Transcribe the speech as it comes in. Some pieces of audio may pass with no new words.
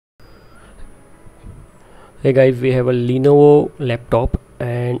Hey guys, we have a Lenovo laptop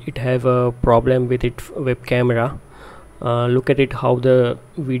and it have a problem with its web camera. Look at it, how the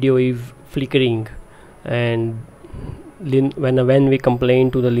video is flickering, and when we complain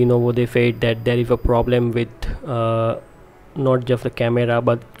to the Lenovo, they said that there is a problem with not just the camera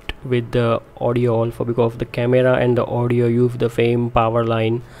but with the audio also, because the camera and the audio use the same power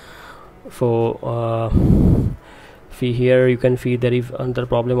line. So see here, you can see there is another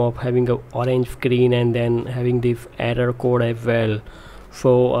problem of having a orange screen and then having this error code as well.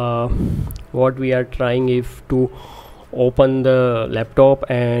 So what we are trying is to open the laptop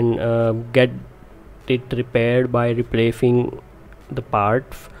and get it repaired by replacing the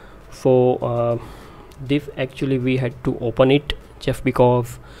parts. So this actually we had to open it just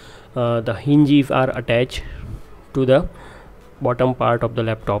because the hinges are attached to the bottom part of the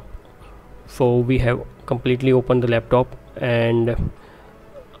laptop. So we have completely opened the laptop and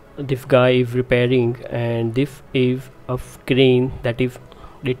this guy is repairing, and this is a screen that is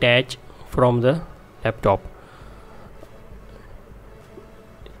detached from the laptop.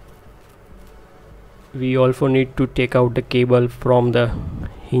 We also need to take out the cable from the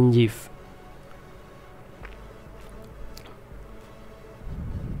hinges.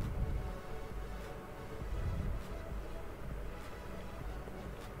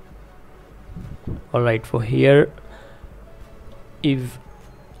 Alright, so here is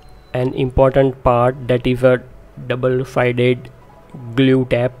an important part, that is a double-sided glue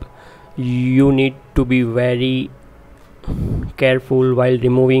tab. You need to be very careful while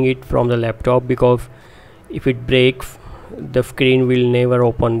removing it from the laptop, because if it breaks, the screen will never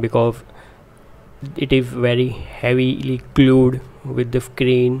open, because it is very heavily glued with the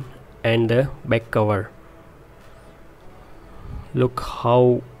screen and the back cover. Look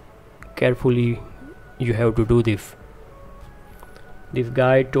how carefully you have to do this. This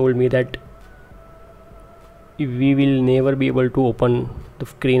guy told me that we will never be able to open the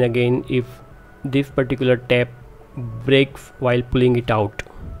screen again if this particular tab breaks while pulling it out.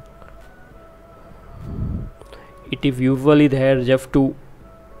 It is usually there just to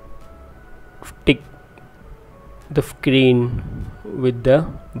stick the screen with the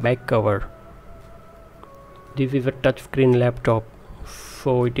back cover. This is a touchscreen laptop,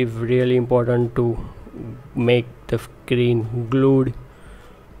 so it is really important to make the screen glued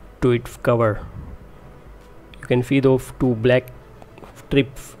to its cover. You can see those two black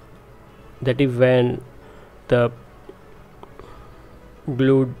strips, that is when the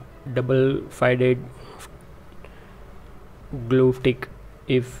glued double-sided glue stick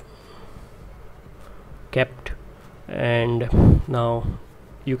is kept. And now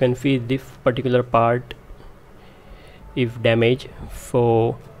you can see this particular part is damaged,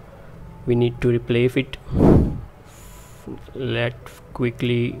 so we need to replace it. Let's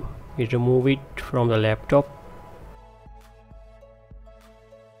quickly remove it from the laptop.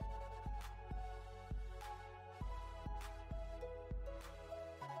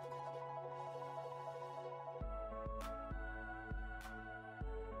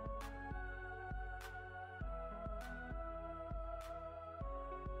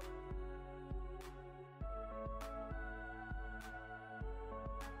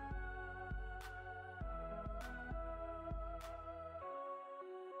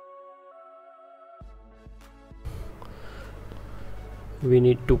 We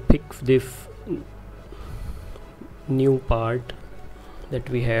need to fix this new part that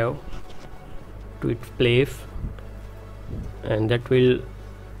we have to its place, and that will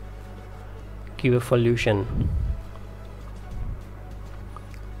give a solution.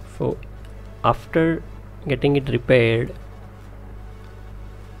 So after getting it repaired,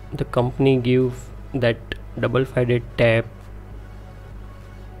 the company gives that double-sided tab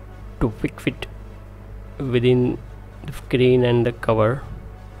to fix it within the screen and the cover,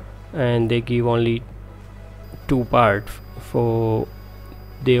 and they give only two parts. So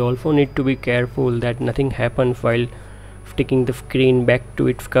they also need to be careful that nothing happens while sticking the screen back to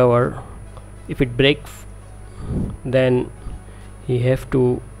its cover. If it breaks, then he have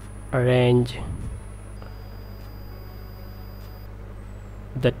to arrange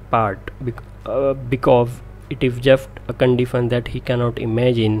that part, because it is just a condition that he cannot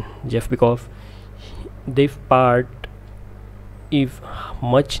imagine, just because this part is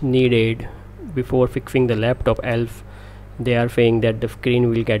much needed before fixing the laptop, else they are saying that the screen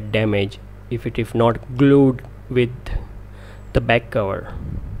will get damaged if it is not glued with the back cover.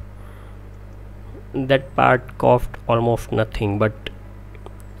 That part cost almost nothing, but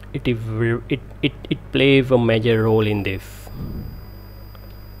it plays a major role in this.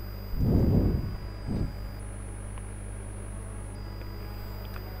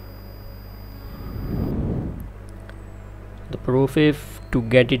 process to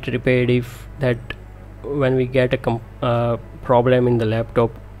get it repaired if that when we get a problem in the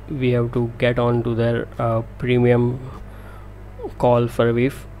laptop, we have to get on to their premium call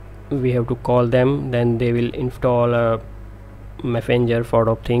service. We have to call them, then they will install a messenger sort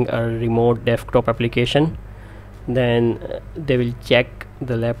of thing, a remote desktop application. Then they will check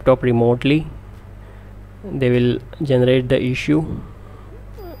the laptop remotely, they will generate the issue,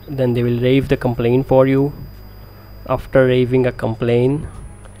 then they will raise the complaint for you. After raising a complaint,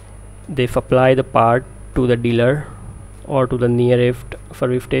 they supply the part to the dealer or to the nearest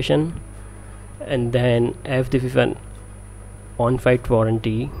service station, and then as this is an on-site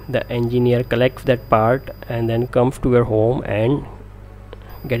warranty, the engineer collects that part and then comes to your home and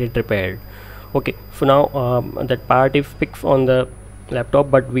get it repaired. Okay, so now that part is fixed on the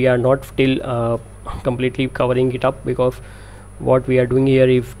laptop, but we are not still completely covering it up, because what we are doing here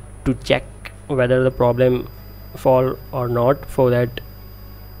is to check whether the problem fall or not, so that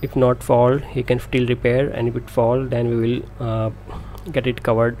if not fall, he can still repair, and if it fall, then we will get it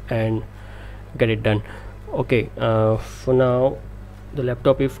covered and get it done. Okay, so now the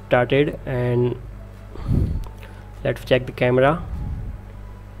laptop is started, and let's check the camera.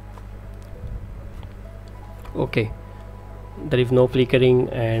 Okay, there is no flickering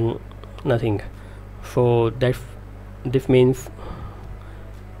and nothing, so this means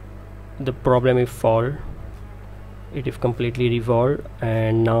the problem is solved. It is completely resolved,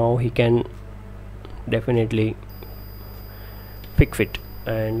 and now he can definitely fix it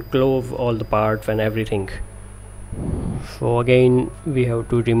and close all the parts and everything. So again we have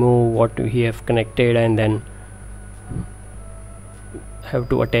to remove what we have connected and then have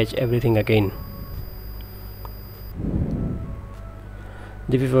to attach everything again.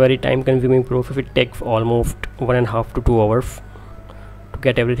 This is a very time consuming process. It takes almost 1.5 to 2 hours to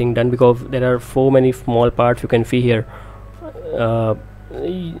get everything done, because there are so many small parts you can see here.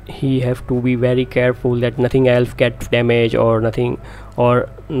 He have to be very careful that nothing else gets damaged, or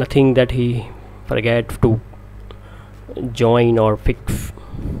nothing that he forgets to join or fix.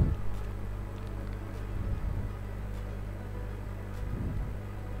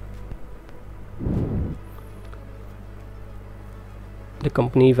 The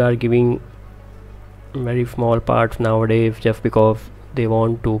companies are giving very small parts nowadays just because they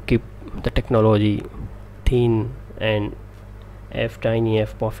want to keep the technology thin and as tiny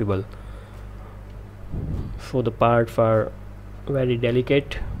as possible. So the parts are very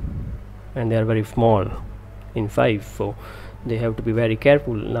delicate and they are very small in size, so they have to be very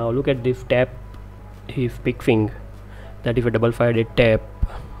careful. Now look at this tab he is fixing. That is a double-sided tab,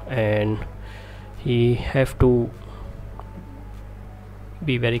 and he has to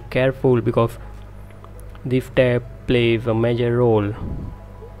be very careful because this tab plays a major role.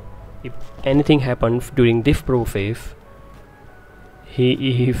 If anything happens during this process,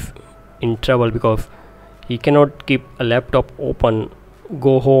 he is in trouble, because he cannot keep a laptop open,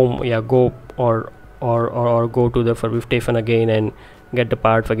 go home, go go to the service station again and get the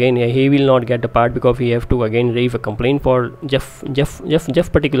parts again. He will not get the part, because he have to again raise a complaint for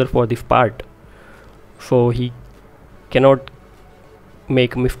just particular for this part. So he cannot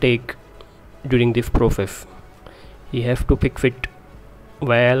make a mistake during this process. He has to fix it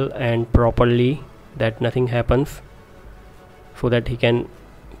well and properly, that nothing happens, so that he can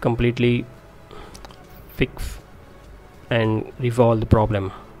completely fix and resolve the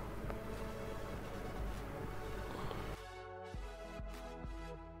problem.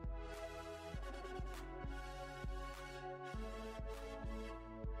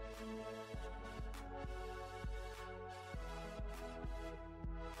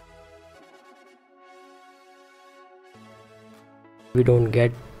 We don't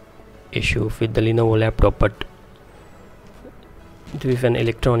get issues with the Lenovo laptop, but this is an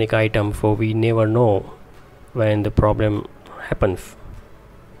electronic item, so we never know when the problem happens.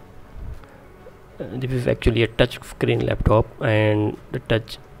 This is actually a touch screen laptop, and the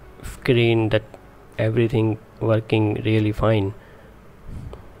touch screen, that everything working really fine,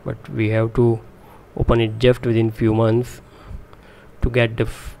 but we have to open it just within few months to get the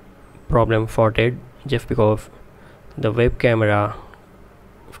problem sorted, just because the web camera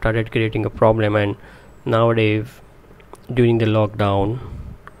started creating a problem. And nowadays, during the lockdown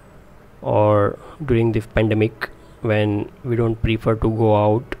or during this pandemic, when we don't prefer to go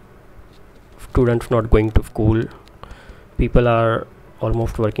out, students not going to school, people are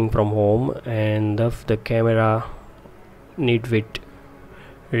almost working from home, and thus the camera needs it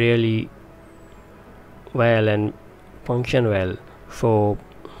really well and function well. So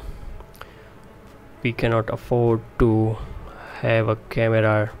we cannot afford to have a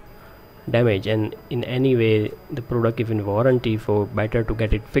camera damage, and in any way the product is in warranty, for better to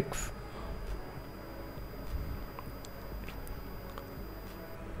get it fixed.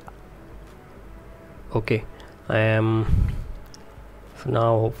 Okay, I am so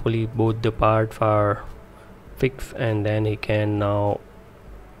now hopefully both the parts are fixed, and then he can now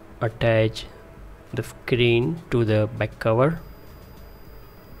attach the screen to the back cover,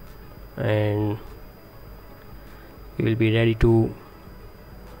 and we will be ready to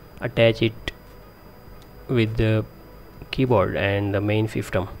attach it with the keyboard and the main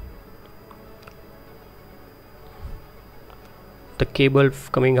system. The cables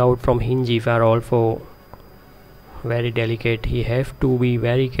coming out from hinges are also very delicate. He have to be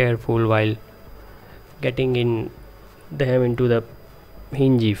very careful while getting in them into the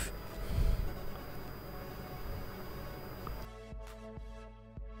hinges.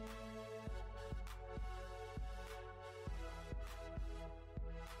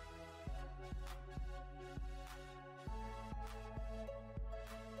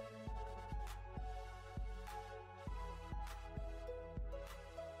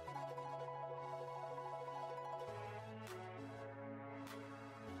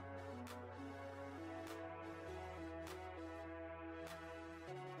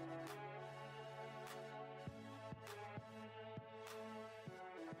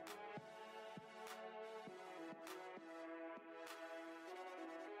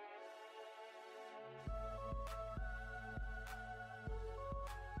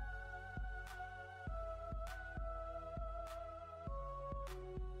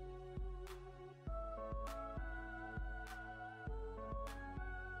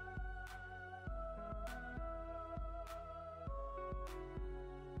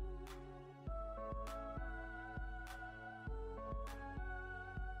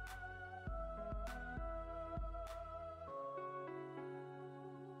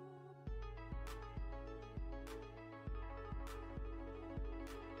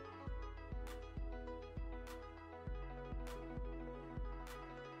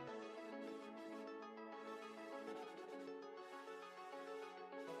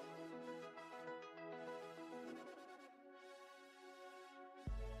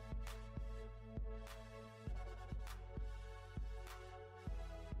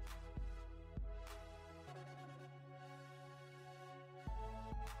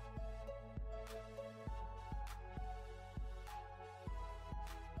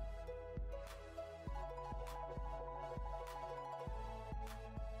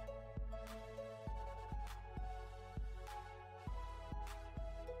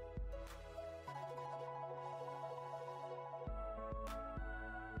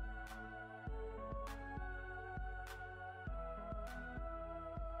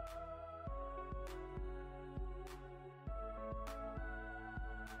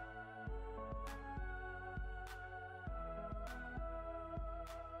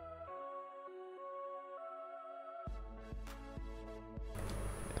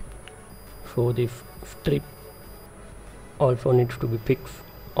 So the strip also needs to be fixed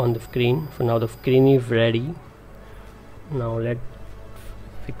on the screen. So now the screen is ready. Now let's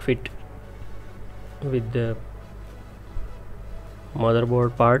fix it with the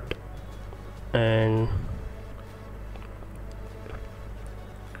motherboard part, and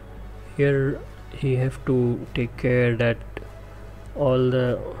here you have to take care that all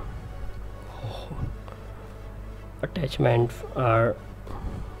the attachments are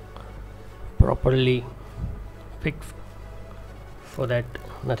properly fixed so that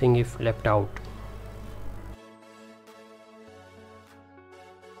nothing is left out.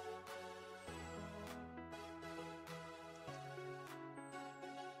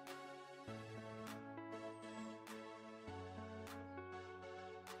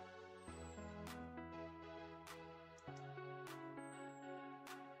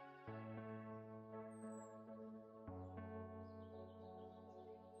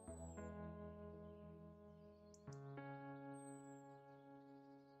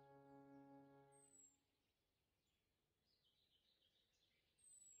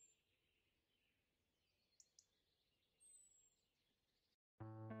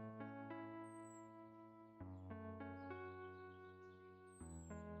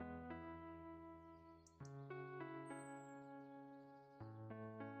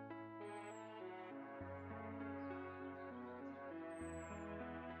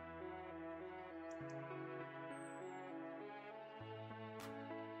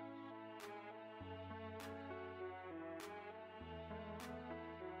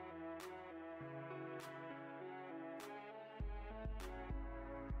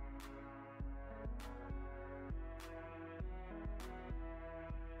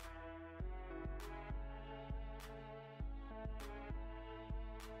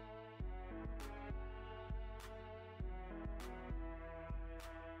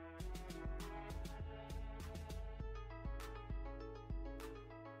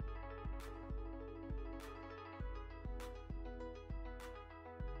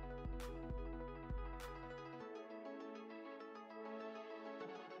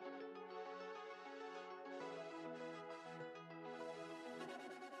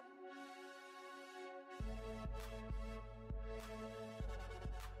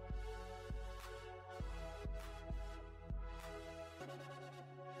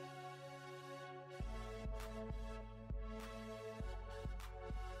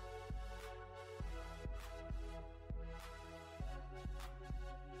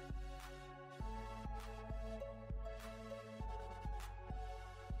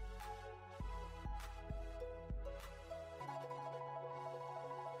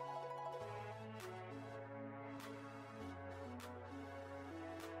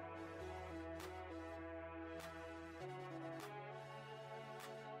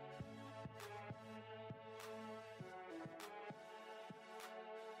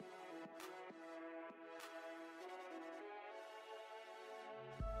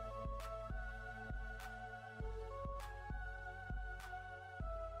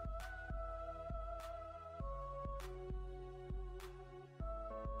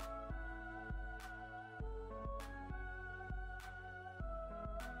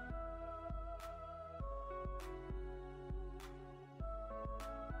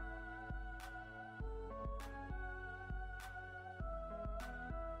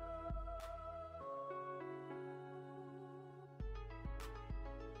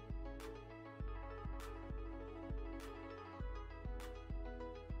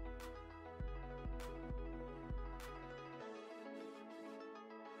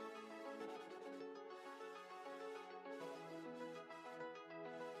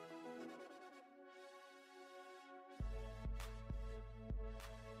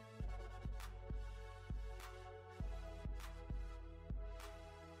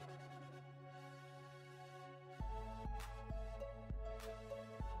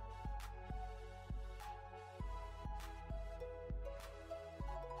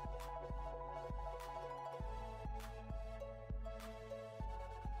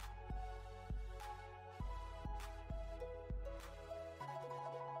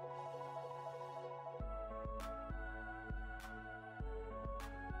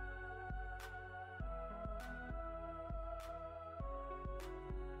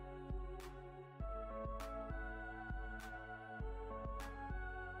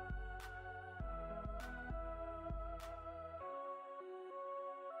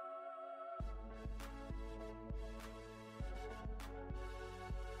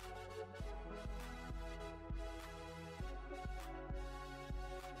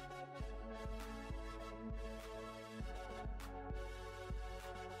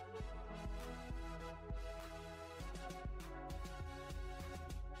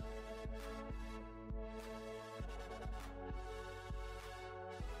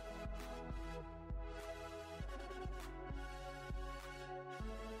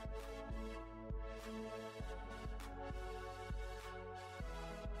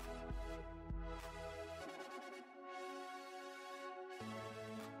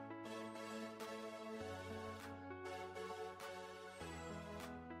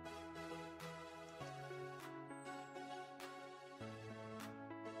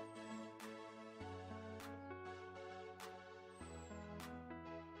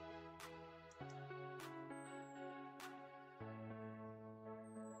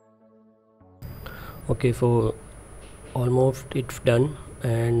 Okay, so almost it's done,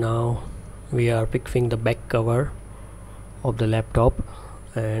 and now we are fixing the back cover of the laptop,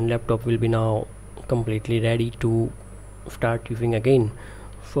 and laptop will be now completely ready to start using again.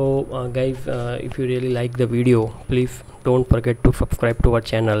 So guys, if you really like the video, please don't forget to subscribe to our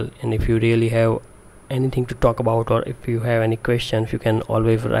channel, and if you really have anything to talk about, or if you have any questions, you can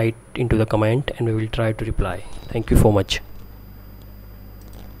always write into the comment and we will try to reply. Thank you so much.